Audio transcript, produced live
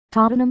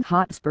Tottenham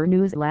Hotspur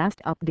news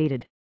last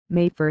updated,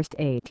 May 1,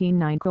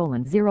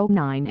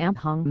 1809:09 am.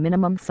 Hung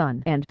Minimum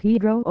Son and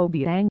Pedro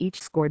Obiang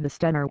each scored the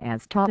stunner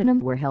as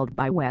Tottenham were held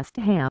by West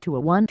Ham to a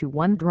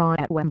 1-1 draw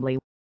at Wembley.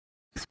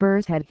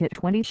 Spurs had hit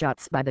 20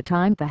 shots by the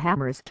time the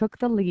Hammers took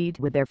the lead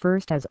with their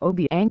first as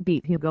Obiang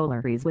beat Hugo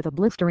Lloris with a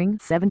blistering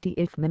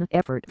 70th minute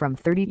effort from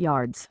 30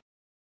 yards.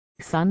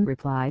 Son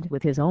replied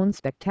with his own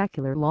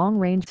spectacular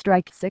long-range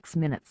strike 6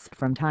 minutes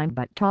from time,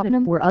 but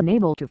Tottenham were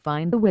unable to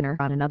find the winner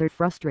on another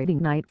frustrating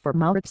night for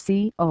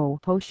Mauricio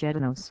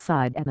Pochettino's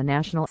side at the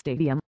National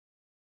Stadium.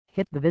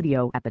 Hit the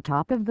video at the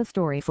top of the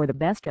story for the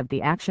best of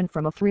the action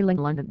from a thrilling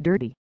London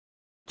derby.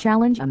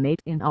 Challenge a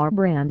mate in our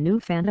brand new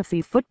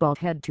fantasy football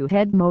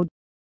head-to-head mode.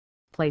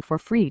 Play for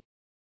free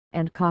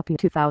and copy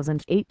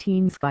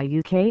 2018 Sky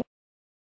UK.